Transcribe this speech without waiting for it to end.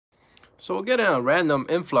So we're getting a random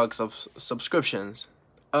influx of subscriptions.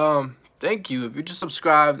 Thank you. If you just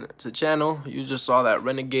subscribed to the channel, you just saw that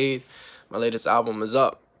Renegade, my latest album, is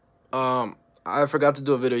up. I forgot to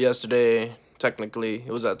do a video yesterday. Technically,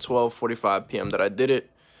 it was at 12:45 p.m. that I did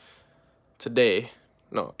it. Today,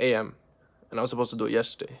 no, a.m. And I was supposed to do it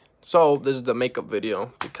yesterday. So this is the makeup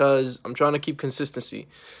video because I'm trying to keep consistency.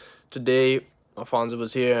 Today, Alfonso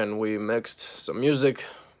was here and we mixed some music.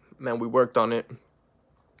 Man, we worked on it.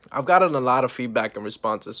 I've gotten a lot of feedback and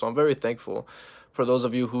responses, so I'm very thankful for those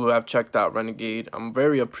of you who have checked out Renegade. I'm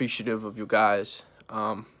very appreciative of you guys.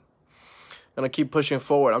 Gonna keep pushing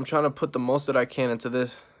forward. I'm trying to put the most that I can into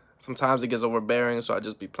this. Sometimes it gets overbearing, so I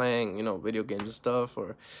just be playing, video games and stuff,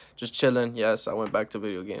 or just chilling. Yes, I went back to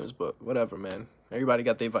video games, but whatever, man. Everybody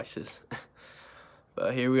got their vices.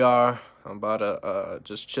 But here we are. I'm about to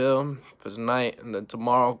just chill for tonight, and then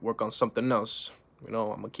tomorrow work on something else. I'm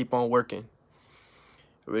gonna keep on working.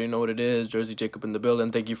 You already know what it is. Jersey Jacob in the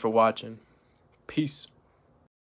building. Thank you for watching. Peace.